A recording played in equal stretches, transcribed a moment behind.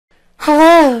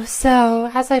Hello! So,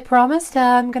 as I promised,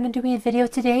 I'm going to do a video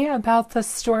today about the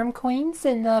storm coins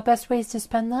and the best ways to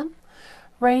spend them.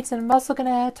 Right, and I'm also going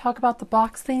to talk about the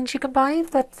box things you can buy.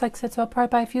 That's like I said, so I'll probably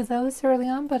buy a few of those early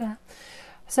on. But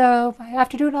so,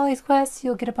 after doing all these quests,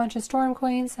 you'll get a bunch of storm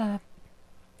coins. I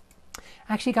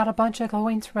actually got a bunch of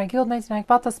coins for my guild mates, and I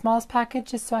bought the smallest package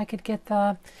just so I could get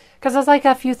the... Because I was like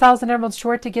a few thousand emeralds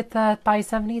short to get the by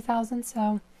 70,000,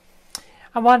 so...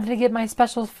 I wanted to get my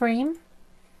special frame.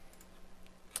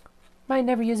 Might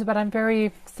never use it, but I'm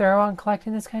very thorough on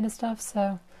collecting this kind of stuff.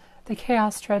 So the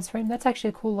Chaos Treads frame, that's actually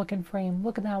a cool looking frame.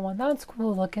 Look at that one. That's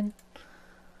cool looking.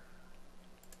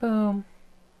 Boom.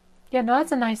 Yeah, no,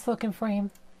 that's a nice looking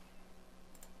frame.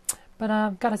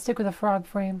 But gotta stick with a frog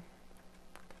frame.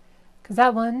 Because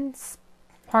that one's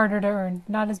harder to earn.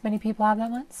 Not as many people have that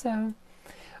one, so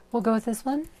we'll go with this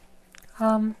one.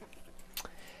 But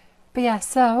yeah,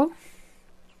 so...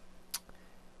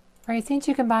 Right, things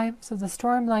you can buy. So the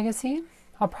Storm Legacy.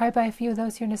 I'll probably buy a few of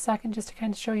those here in a second just to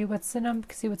kind of show you what's in them,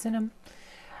 see what's in them.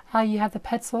 You have the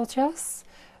Pet Soul chests.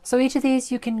 So each of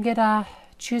these you can get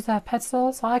choose a Pet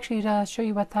Soul. So I'll actually show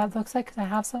you what that looks like because I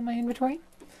have some in my inventory.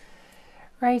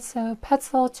 Right, so Pet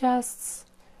Soul chests.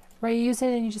 Right, you use it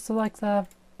and you just select the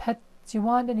pets you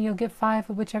want and you'll get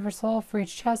 5 of whichever soul for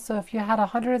each chest. So if you had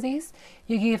 100 of these,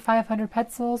 you get 500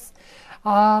 Pet Souls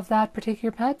of that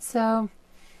particular pet. So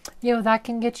you know, that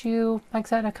can get you, like I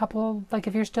said, a couple, like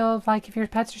if you're still, like if your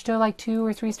pets are still like 2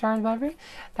 or 3 stars, whatever,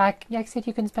 that, like I said,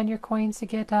 you can spend your coins to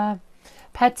get a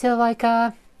pet to like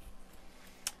to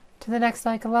the next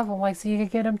like a level, like so you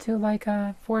could get them to like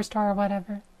a 4 star or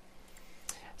whatever.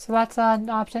 So that's an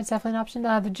option, it's definitely an option.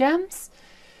 The gems,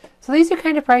 so these are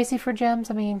kind of pricey for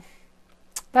gems. I mean,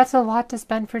 that's a lot to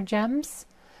spend for gems,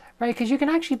 right? Because you can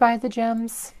actually buy the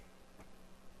gems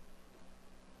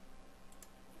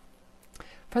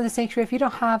for the sanctuary. If you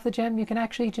don't have the gem, you can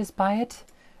actually just buy it,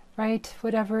 right?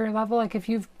 Whatever level, like if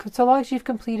you've, so long as you've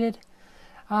completed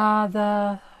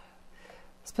the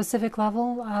specific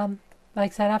level,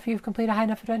 like I said, after you've completed high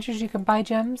enough adventures, you can buy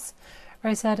gems.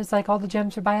 Right, I said it's like all the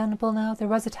gems are buyable now. There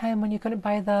was a time when you couldn't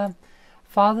buy the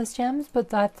flawless gems, but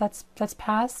that's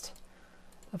past.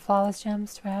 The flawless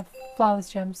gems. Do I have flawless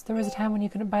gems? There was a time when you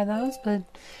couldn't buy those, but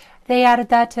they added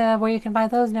that to where you can buy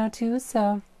those now too.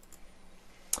 So.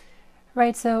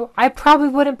 Right, so I probably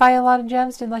wouldn't buy a lot of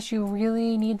gems unless you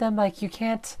really need them. Like you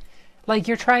can't, like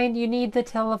you need the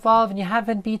to evolve and you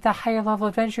haven't beat the higher level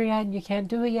adventure yet and you can't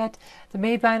do it yet. Then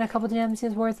maybe buying a couple of gems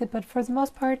is worth it, but for the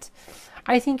most part,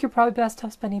 I think you're probably best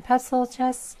off spending Pet Soul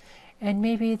chests and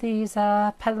maybe these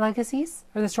Pet Legacies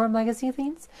or the Storm Legacy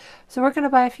things. So we're going to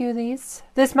buy a few of these.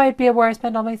 This might be where I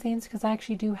spend all my things because I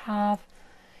actually do have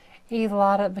a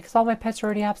lot of, because all my pets are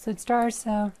already absolute stars,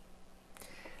 so...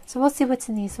 So we'll see what's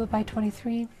in these. So we'll buy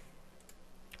 23.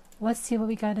 Let's see what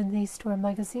we got in these Storm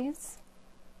Legacies.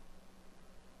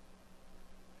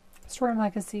 Storm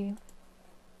Legacy.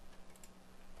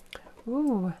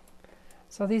 Ooh.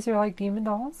 So these are like demon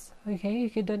dolls. Okay, you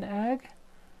get an egg.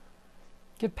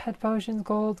 Get pet potions,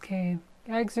 gold. Okay.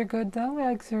 Eggs are good though.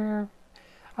 Eggs are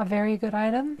a very good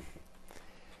item.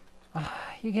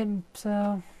 You get,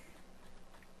 so...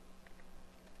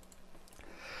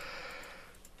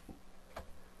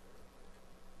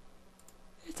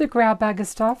 It's a grab bag of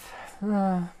stuff.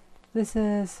 This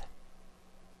is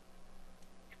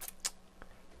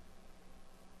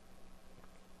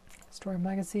Storm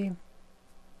Legacy.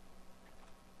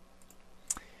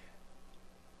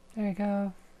 There you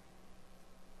go.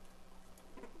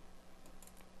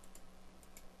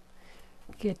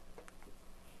 Get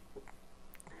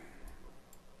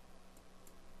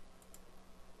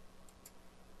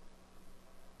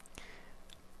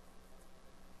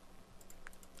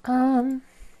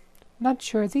not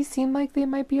sure. These seem like they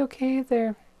might be okay.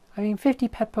 I mean, 50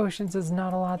 pet potions is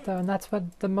not a lot though, and that's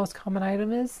what the most common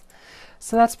item is.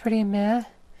 So that's pretty meh.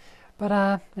 But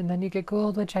and then you get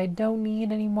gold, which I don't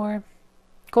need anymore.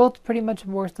 Gold's pretty much a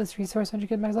worthless resource once you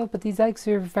get max level, but these eggs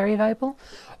are very valuable.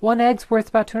 One egg's worth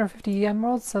about 250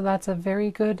 emeralds, so that's a very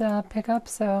good pickup.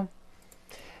 So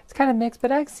it's kind of mixed,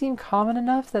 but eggs seem common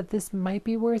enough that this might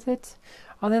be worth it.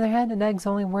 On the other hand, an egg's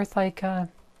only worth like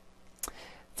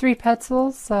 3 Pet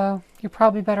Souls, so you're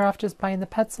probably better off just buying the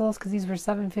Pet Souls because these were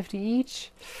 750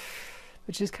 each,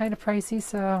 which is kind of pricey.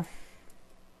 So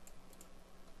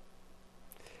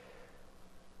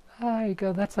there you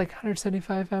go. That's like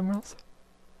 175 emeralds.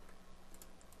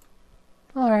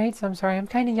 Alright, so I'm sorry. I'm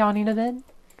kind of yawning a bit.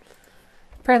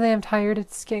 Apparently I'm tired.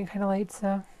 It's getting kind of late,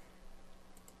 so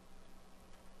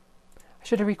I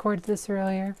should have recorded this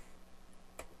earlier.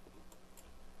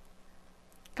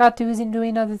 Got to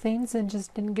doing other things and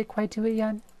just didn't get quite to it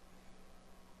yet.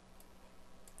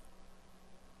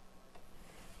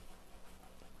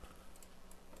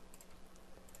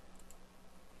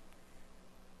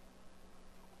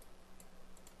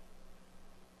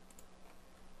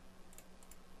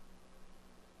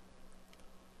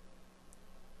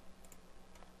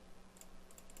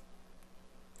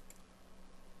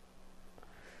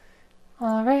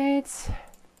 right.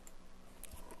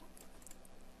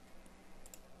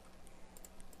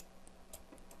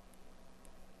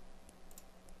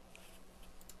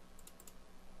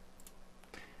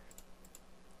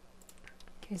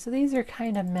 Okay, so these are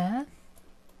kind of meh.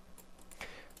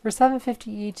 For $7.50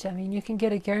 each, I mean, you can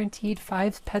get a guaranteed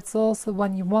 5 Petzls, the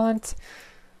one you want.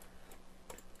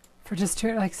 For just,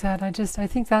 like I said, I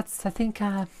think that's,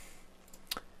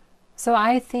 so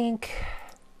I think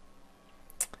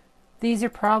these are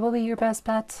probably your best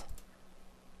bet,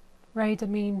 right? I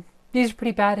mean, these are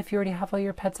pretty bad if you already have all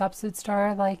your pets Absolute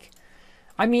Star. Like,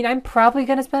 I mean, I'm probably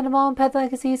going to spend them all on Pet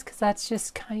Legacies because that's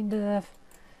just kind of,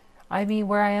 I mean,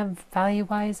 where I am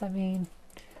value-wise. I mean,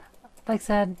 like I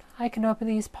said, I can open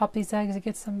these, pop these eggs, and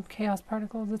get some Chaos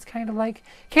Particles. It's kind of like,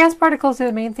 Chaos Particles are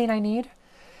the main thing I need,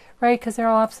 right? Because they're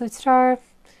all Absolute Star.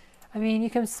 I mean, you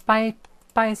can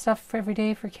buy stuff for every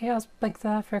day for Chaos, like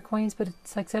that, for coins, but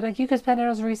it's like I said, like you could spend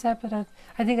Emeralds Reset, but I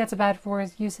think that's a bad for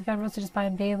use of Emeralds to just buy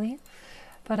them daily.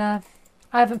 But I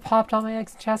haven't popped all my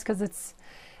eggs and chests because it's,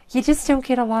 you just don't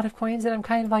get a lot of coins, and I'm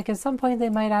kind of like, at some point they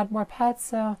might add more pets,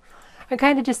 so I'm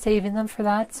kind of just saving them for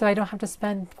that, so I don't have to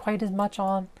spend quite as much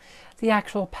on the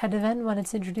actual pet event when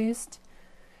it's introduced,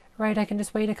 right? I can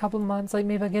just wait a couple months, like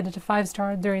maybe I'll get it to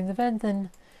 5-star during the event,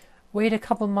 then wait a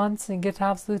couple months and get to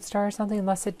Absolute Star or something,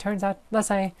 unless it turns out, unless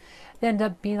I end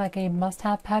up being like a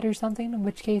must-have pet or something, in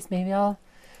which case maybe I'll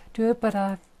do it,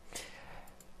 but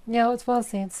it's well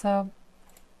seen. So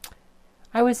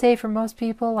I would say for most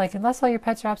people, like, unless all your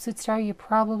pets are Absolute Star, you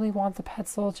probably want the pet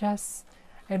soul chests,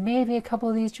 and maybe a couple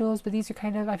of these jewels, but these are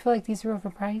kind of, I feel like these are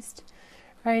overpriced,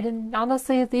 right? And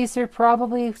honestly, these are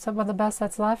probably some of the best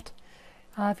that's left.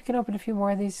 If you can open a few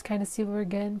more of these, kind of see what we're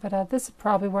getting, but this is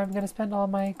probably where I'm going to spend all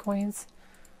my coins.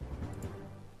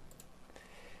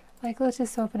 Like, let's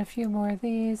just open a few more of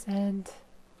these, and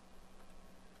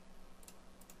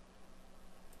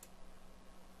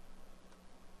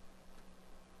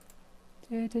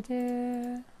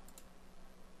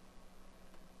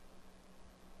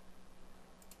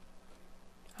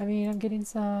I mean, I'm getting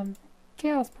some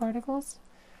Chaos Particles.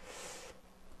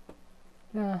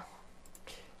 Yeah.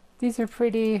 These are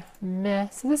pretty meh.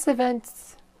 So this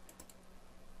event,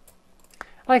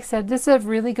 like I said, this is a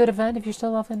really good event if you're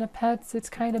still loving the pets.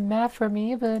 It's kind of meh for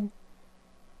me, but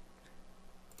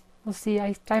we'll see.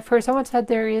 I've heard someone said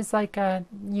there is like a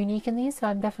unique in these, so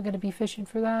I'm definitely going to be fishing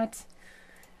for that.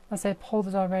 Unless I pulled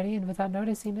it already and without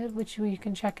noticing it, which you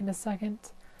can check in a second.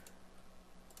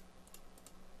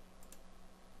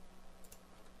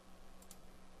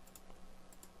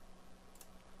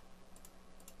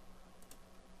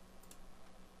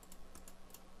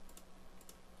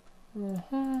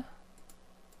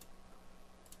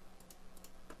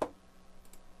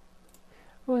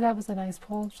 Oh, that was a nice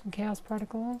pull. Some Chaos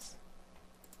Particles.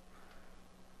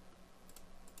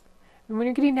 And when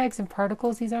you're getting eggs and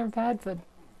particles, these aren't bad, but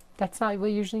that's not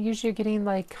what usually you're getting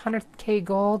like 100k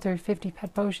gold or 50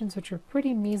 pet potions, which are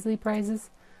pretty measly prices.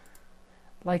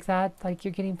 Like that, like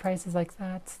you're getting prices like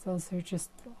that. Those are just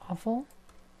awful.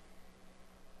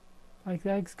 Like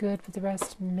the egg's good, but the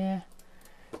rest meh.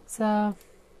 So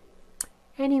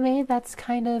anyway, that's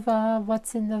kind of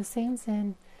what's in those things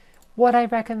and what I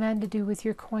recommend to do with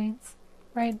your coins,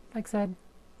 right? Like I said.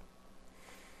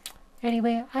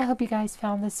 Anyway, I hope you guys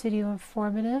found this video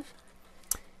informative.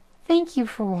 Thank you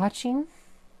for watching.